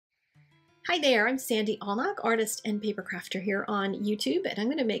Hi there, I'm Sandy Allnock, artist and paper crafter here on YouTube, and I'm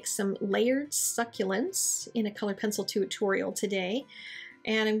going to make some layered succulents in a colored pencil tutorial today.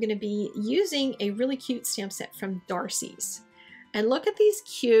 And I'm going to be using a really cute stamp set from Darcy's. And look at these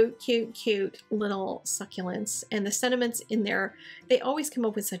cute little succulents, and the sentiments in there. They always come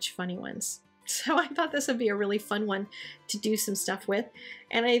up with such funny ones. So I thought this would be a really fun one to do some stuff with.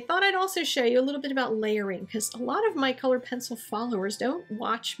 And I thought I'd also show you a little bit about layering, because a lot of my colored pencil followers don't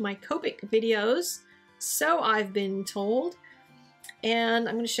watch my Copic videos, so I've been told. And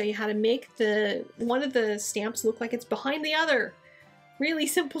I'm going to show you how to make one of the stamps look like it's behind the other. Really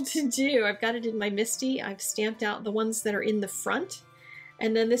simple to do. I've got it in my Misty. I've stamped out the ones that are in the front,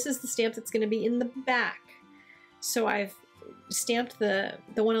 and then this is the stamp that's going to be in the back. So I've stamped the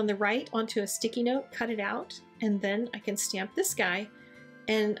one on the right onto a sticky note, cut it out, and then I can stamp this guy,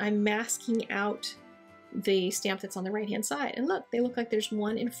 and I'm masking out the stamp that's on the right hand side. And look, they look like there's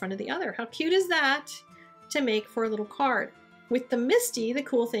one in front of the other. How cute is that to make for a little card? With the Misty, the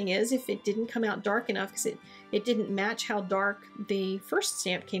cool thing is if it didn't come out dark enough, because it didn't match how dark the first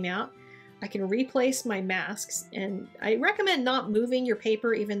stamp came out, I can replace my masks. And I recommend not moving your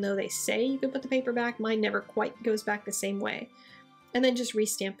paper, even though they say you can put the paper back. Mine never quite goes back the same way. And then just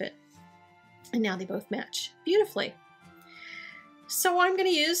restamp it. And now they both match beautifully. So I'm going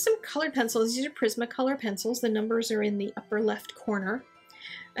to use some colored pencils. These are Prismacolor pencils. The numbers are in the upper left corner.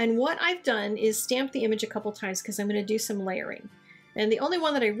 And what I've done is stamp the image a couple times because I'm going to do some layering. And the only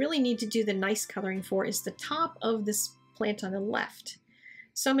one that I really need to do the nice coloring for is the top of this plant on the left.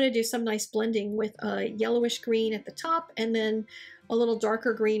 So I'm going to do some nice blending with a yellowish green at the top, and then a little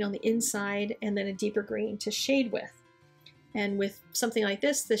darker green on the inside, and then a deeper green to shade with. And with something like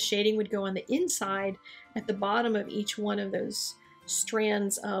this, the shading would go on the inside at the bottom of each one of those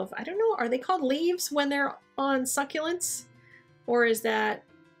strands of, I don't know, are they called leaves when they're on succulents? Or is that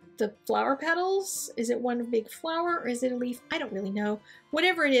the flower petals? Is it one big flower, or is it a leaf? I don't really know.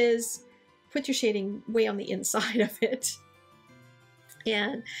 Whatever it is, put your shading way on the inside of it.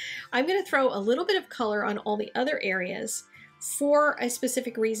 And I'm going to throw a little bit of color on all the other areas for a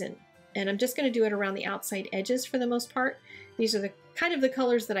specific reason. And I'm just going to do it around the outside edges for the most part. These are the kind of the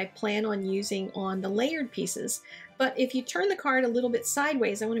colors that I plan on using on the layered pieces. But if you turn the card a little bit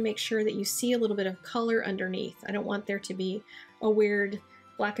sideways, I want to make sure that you see a little bit of color underneath. I don't want there to be a weird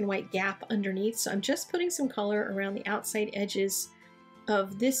black and white gap underneath. So I'm just putting some color around the outside edges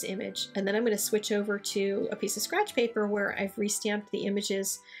of this image, and then I'm going to switch over to a piece of scratch paper where I've restamped the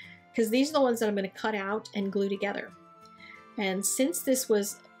images, because these are the ones that I'm going to cut out and glue together. And since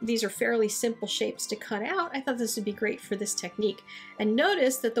these are fairly simple shapes to cut out, I thought this would be great for this technique. And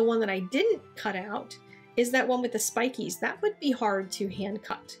notice that the one that I didn't cut out is that one with the spikies. That would be hard to hand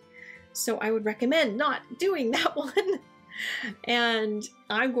cut. So I would recommend not doing that one. And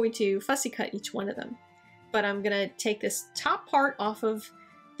I'm going to fussy cut each one of them. But I'm going to take this top part off of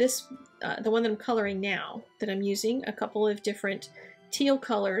this, the one that I'm coloring now, that I'm using a couple of different teal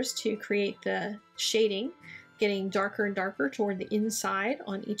colors to create the shading, getting darker and darker toward the inside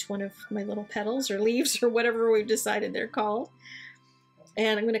on each one of my little petals or leaves or whatever we've decided they're called.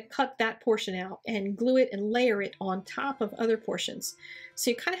 And I'm going to cut that portion out and glue it and layer it on top of other portions. So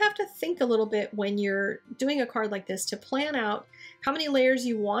you kind of have to think a little bit when you're doing a card like this to plan out how many layers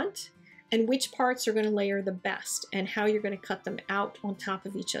you want and which parts are going to layer the best, and how you're going to cut them out on top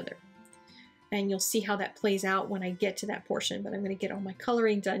of each other. And you'll see how that plays out when I get to that portion, but I'm going to get all my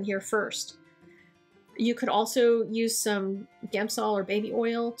coloring done here first. You could also use some Gamsol or baby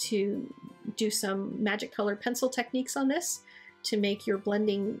oil to do some magic colored pencil techniques on this to make your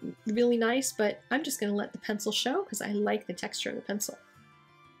blending really nice, but I'm just going to let the pencil show because I like the texture of the pencil.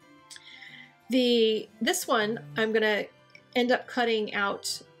 This one, I'm going to end up cutting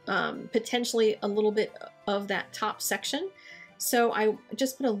out potentially a little bit of that top section. So I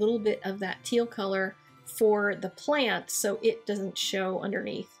just put a little bit of that teal color for the plant so it doesn't show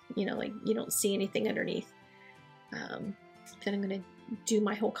underneath, you know, like you don't see anything underneath. Then I'm going to do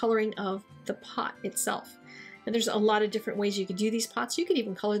my whole coloring of the pot itself. And there's a lot of different ways you could do these pots. You could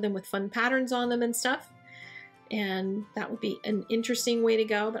even color them with fun patterns on them and stuff. And that would be an interesting way to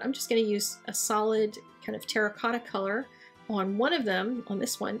go. But I'm just going to use a solid kind of terracotta color on one of them, on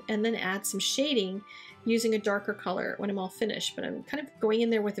this one, and then add some shading using a darker color when I'm all finished. But I'm kind of going in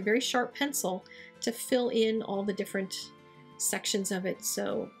there with a very sharp pencil to fill in all the different sections of it.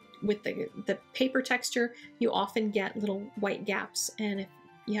 So with the paper texture, you often get little white gaps, and if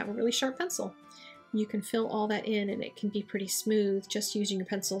you have a really sharp pencil, you can fill all that in, and it can be pretty smooth just using your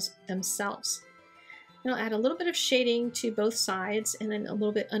pencils themselves. And I'll add a little bit of shading to both sides, and then a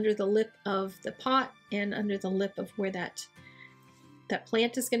little bit under the lip of the pot and under the lip of where that that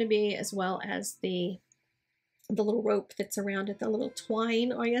plant is going to be, as well as the little rope that's around it, the little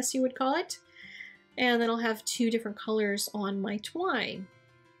twine, I guess you would call it. And then I'll have 2 different colors on my twine.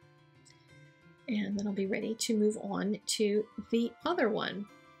 And then I'll be ready to move on to the other one.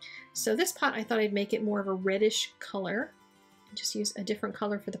 So this pot, I thought I'd make it more of a reddish color. Just use a different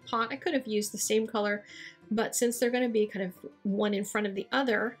color for the pot. I could have used the same color, but since they're going to be kind of one in front of the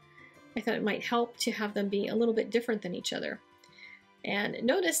other, I thought it might help to have them be a little bit different than each other. And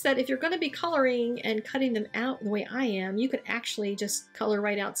notice that if you're going to be coloring and cutting them out the way I am, you could actually just color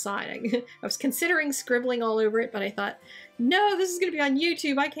right outside. I was considering scribbling all over it, but I thought, no, this is going to be on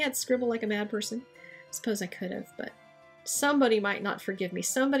YouTube. I can't scribble like a mad person. I suppose I could have, but somebody might not forgive me.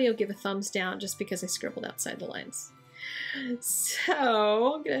 Somebody will give a thumbs down just because I scribbled outside the lines.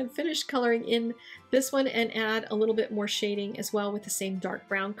 So I'm going to finish coloring in this one and add a little bit more shading as well with the same dark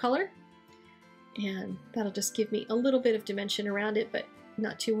brown color. And that'll just give me a little bit of dimension around it, but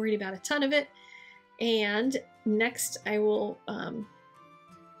not too worried about a ton of it. And next I will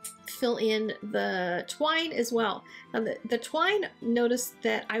fill in the twine as well. Now the twine, notice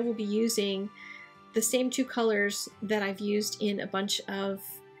that I will be using the same 2 colors that I've used in a bunch of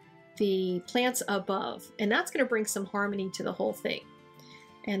the plants above, and that's going to bring some harmony to the whole thing,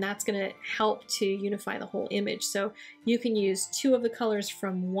 and that's going to help to unify the whole image. So you can use 2 of the colors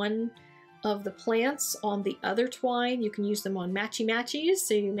from one of the plants on the other twine. You can use them on matchy-matchies,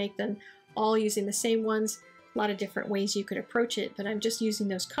 so you make them all using the same ones. A lot of different ways you could approach it, but I'm just using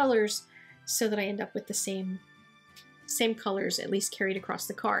those colors so that I end up with the same colors, at least carried across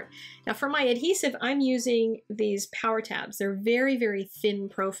the card. Now for my adhesive, I'm using these power tabs. They're very, very thin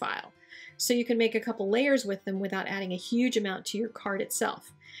profile, so you can make a couple layers with them without adding a huge amount to your card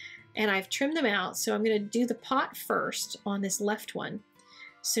itself. And I've trimmed them out, so I'm going to do the pot first on this left one.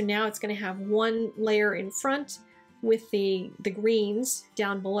 So now it's going to have 1 layer in front with the greens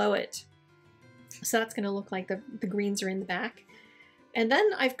down below it. So that's going to look like the greens are in the back. And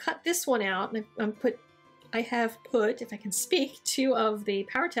then I've cut this one out, and I have put, if I can speak, 2 of the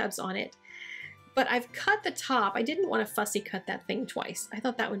power tabs on it. But I've cut the top. I didn't want to fussy cut that thing twice. I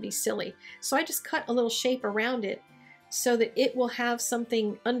thought that would be silly. So I just cut a little shape around it so that it will have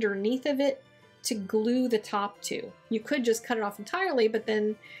something underneath of it to glue the top to. You could just cut it off entirely, but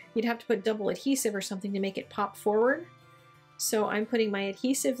then you'd have to put double adhesive or something to make it pop forward. So I'm putting my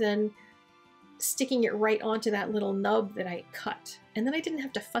adhesive, then sticking it right onto that little nub that I cut. And then I didn't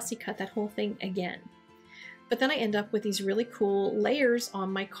have to fussy cut that whole thing again. But then I end up with these really cool layers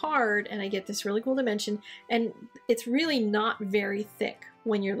on my card, and I get this really cool dimension, and it's really not very thick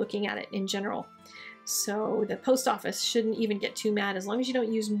when you're looking at it in general. So the post office shouldn't even get too mad. As long as you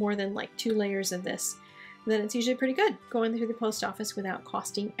don't use more than like 2 layers of this, then it's usually pretty good going through the post office without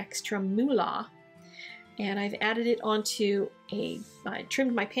costing extra moolah. And I've added it onto I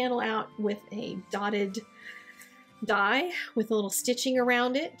trimmed my panel out with a dotted die with a little stitching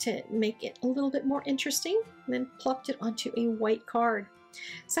around it to make it a little bit more interesting, and then plopped it onto a white card.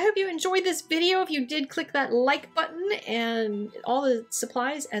 So I hope you enjoyed this video. If you did, click that like button, and all the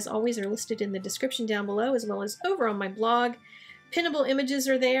supplies, as always, are listed in the description down below, as well as over on my blog. Pinnable images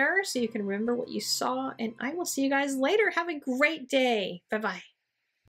are there so you can remember what you saw, and I will see you guys later. Have a great day. Bye-bye.